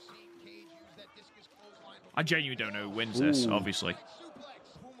 We've seen Cage use that discus clothesline before. I genuinely don't know who wins this, Ooh. obviously.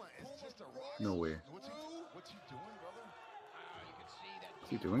 Suplex. Puma is just a rock. No way. What's he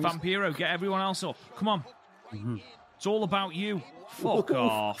you doing? Vampiro, get everyone else up. Come on. It's all about you. Fuck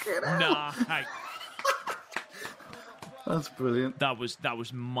off. Nah. Hey, That's brilliant. that was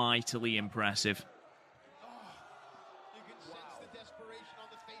mightily impressive. You can sense the desperation on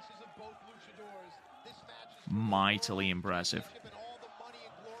the faces of both luchadors. This match is Mightily impressive. and all the money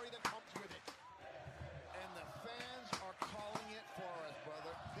and glory that comes with it. And the fans are calling it for us,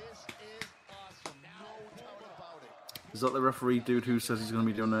 brother. This is awesome. No doubt about it. Is that the referee dude who says he's going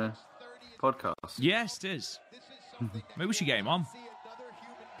to be doing a podcast? Yes, it is. Maybe we should get him on.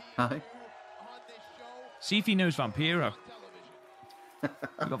 Hi. See if he knows Vampiro.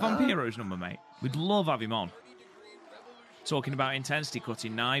 We've got Vampiro's number, mate. We'd love to have him on. Talking about intensity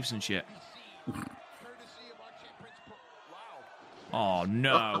cutting knives and shit. Oh,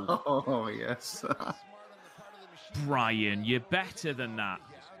 no. Oh, yes. Brian, you're better than that.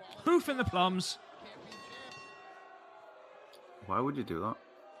 Proof in the plums. Why would you do that?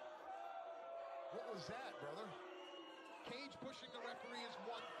 What was that, brother? Cage pushing the referee is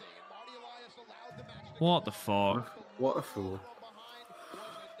one thing, and Marty Elias allowed the match to What the fuck? What a fool. from behind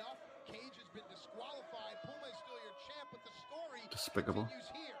was enough. Cage has been disqualified. Puma is still your champ, but the story Despicable.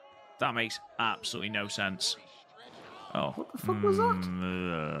 continues here. That makes absolutely no sense. Oh. What the fuck was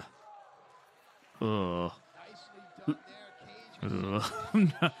that? Ugh.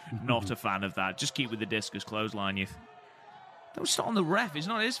 Ugh. Not a fan of that. Just keep with the discus clothesline, you. Don't start on the ref. It's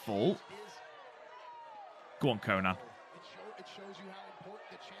not his fault. Go on, Conan. It shows you how important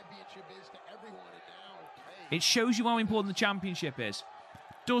the championship is to everyone, and now It shows you how important the championship is.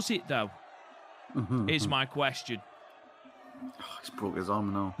 Does it, though? Is my question. Oh, he's broke his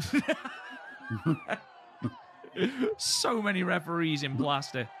arm now. So many referees in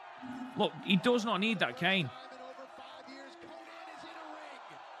plaster. Look, he does not need that cane.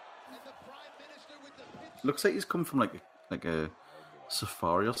 Looks like he's come from like a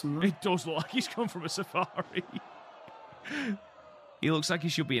safari or something. It does look like he's come from a safari. He looks like he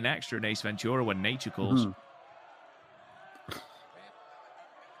should be an extra in Ace Ventura when nature calls.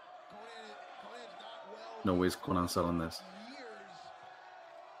 No way is Conan selling this.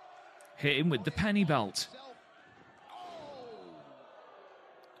 Hit him with the penny belt.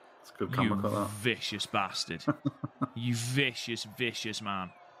 It's a good You camera cut, that. vicious bastard. You vicious, vicious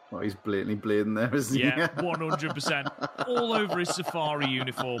man. Oh, he's blatantly blading there, isn't he? Yeah, 100%. All over his safari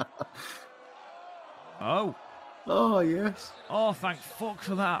uniform. Oh. Oh, yes. Oh, thank fuck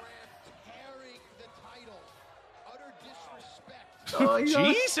for that. Oh,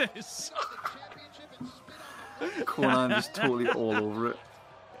 yeah. Jesus! Conan just totally all over it.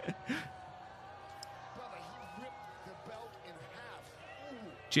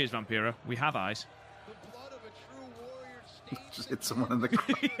 Cheers, Vampiro. We have eyes. Just hit someone in the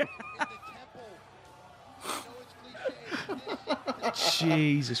crowd.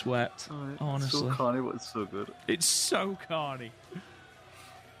 Jesus wept. Honestly. It's so carny, but it's so good. It's so carny.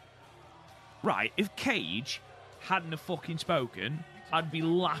 Right, if Cage hadn't have fucking spoken, I'd be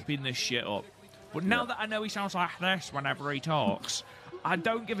lapping this shit up. But now that I know he sounds like this whenever he talks, I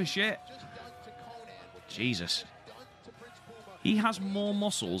don't give a shit. Jesus. He has more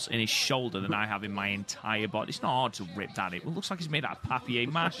muscles in his shoulder than I have in my entire body. It's not hard to rip that. It looks like he's made out of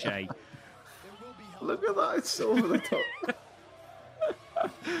papier-mâché. Look at that, it's so over the top.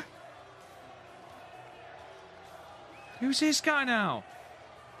 Who's this guy now?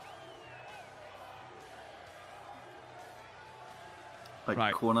 Like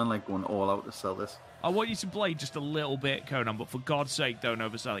Right. Conan, like going all out to sell this. I want you to play just a little bit, Conan, but for God's sake, don't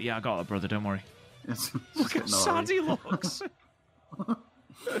oversell it. Yeah, I got it, brother. Don't worry. Look how sad he looks.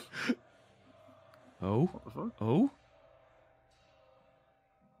 Oh. What the fuck? Oh.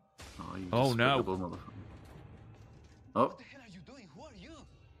 You Oh, no. despicable motherfucker. Oh, What the hell are you doing? Who are you?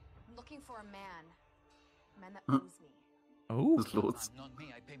 I'm looking for a man. A man that owes me. Oh. there's loads. Not me,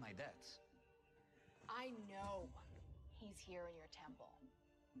 I pay my debts. I know. He's here in your temple.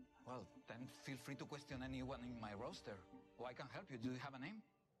 Well, then feel free to question anyone in my roster. Oh, I can help you. Do you have a name?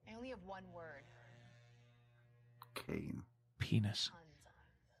 I only have one word. Kane. Penis.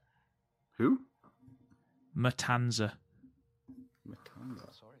 Who? Matanza.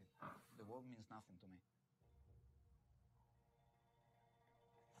 Matanza. Sorry, the word means nothing to me.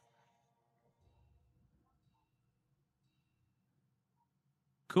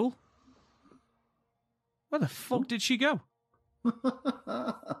 Cool. Where the fuck did she go?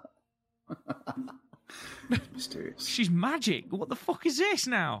 Mysterious. She's magic. What the fuck is this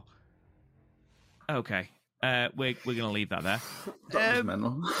now? Okay. We're gonna leave that there. That was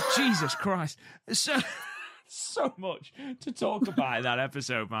mental. Jesus Christ. So much to talk about in that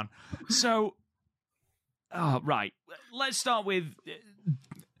episode, man. So Oh, right. Let's start with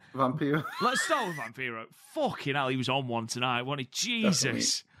Vampiro. Let's start with Vampiro. Fucking hell, he was on one tonight, wasn't he?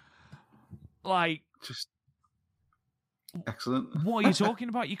 Jesus. Like, just excellent. What are you talking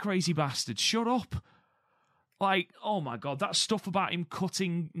about, you crazy bastard? Shut up. Like, oh my God, that stuff about him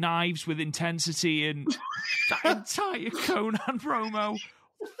cutting knives with intensity and that entire Conan promo.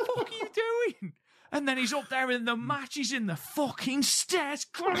 What the fuck are you doing? And then he's up there in the match, he's in the fucking stairs.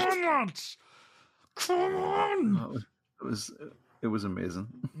 Come on, lads. Come on. It was amazing.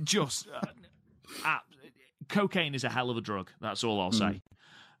 Just, cocaine is a hell of a drug. That's all I'll say.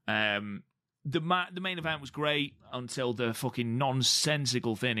 The main event was great until the fucking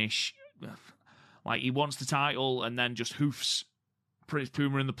nonsensical finish. Like, he wants the title and then just hoofs Prince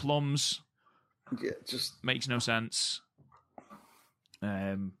Puma in the plums. Yeah, just makes no sense.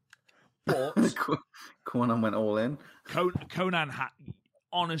 But Conan went all in. Conan had,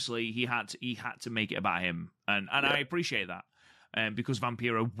 honestly, he had to make it about him, and I appreciate that. Because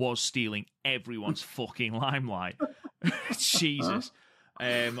Vampiro was stealing everyone's fucking limelight. Jesus.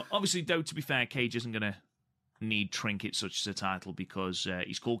 Obviously, though, to be fair, Cage isn't going to need trinkets such as a title because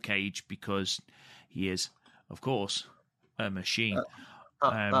he's called Cage because he is, of course, a machine.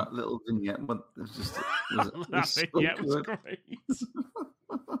 That little vignette was just... That vignette was great.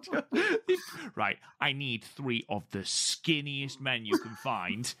 Right, I need 3 of the skinniest men you can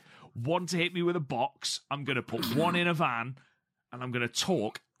find. One to hit me with a box. I'm going to put one in a van. And I'm going to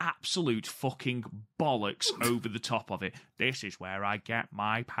talk absolute fucking bollocks over the top of it. This is where I get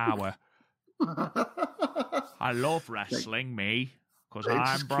my power. I love wrestling, me, because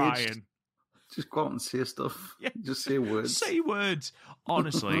I'm Brian. Just go out and say stuff. Yeah. Just say words. Say words.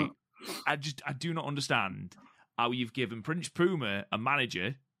 Honestly, I do not understand how you've given Prince Puma a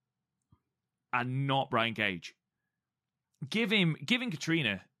manager and not Brian Cage. Giving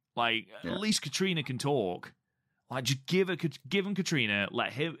Katrina, like, at least Katrina can talk. Like, just give him Katrina,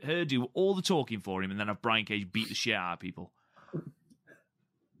 let her do all the talking for him, and then have Brian Cage beat the shit out of people.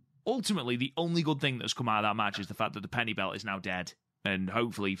 Ultimately, the only good thing that's come out of that match is the fact that the penny belt is now dead, and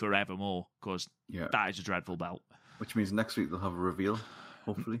hopefully forevermore, because that is a dreadful belt. Which means next week they'll have a reveal,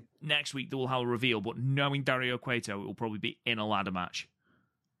 hopefully. Next week they will have a reveal, but knowing Dario Cueto, it will probably be in a ladder match.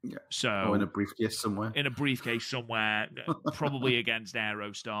 Yeah. So, in a briefcase somewhere. In a briefcase somewhere, probably against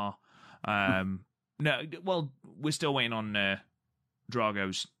Aerostar. No, well, we're still waiting on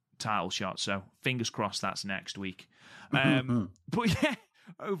Drago's title shot, so fingers crossed that's next week. But yeah,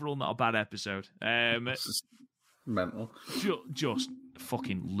 overall not a bad episode. It's mental. Just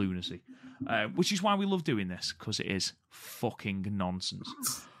fucking lunacy. Which is why we love doing this, because it is fucking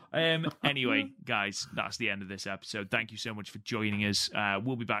nonsense. Anyway, guys, that's the end of this episode. Thank you so much for joining us.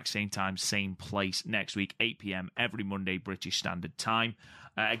 We'll be back same time, same place next week, 8 p.m. every Monday, British Standard Time.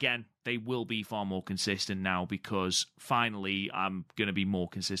 Again, they will be far more consistent now because finally I'm going to be more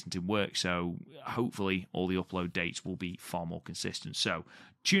consistent in work. So hopefully all the upload dates will be far more consistent. So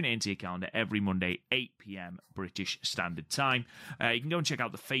tune it into your calendar every Monday, 8 p.m. British Standard Time. You can go and check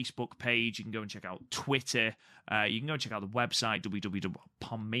out the Facebook page. You can go and check out Twitter. You can go and check out the website,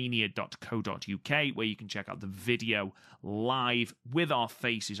 www.pomania.co.uk, where you can check out the video live with our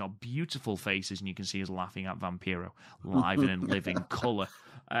faces, our beautiful faces, and you can see us laughing at Vampiro live and in living colour.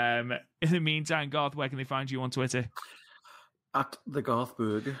 In the meantime, Garth, where can they find you on Twitter? At the Garth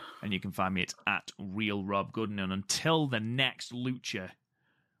Burger. And you can find me at Real Rob Gooden. And until the next Lucha,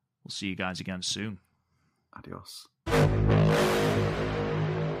 we'll see you guys again soon. Adios.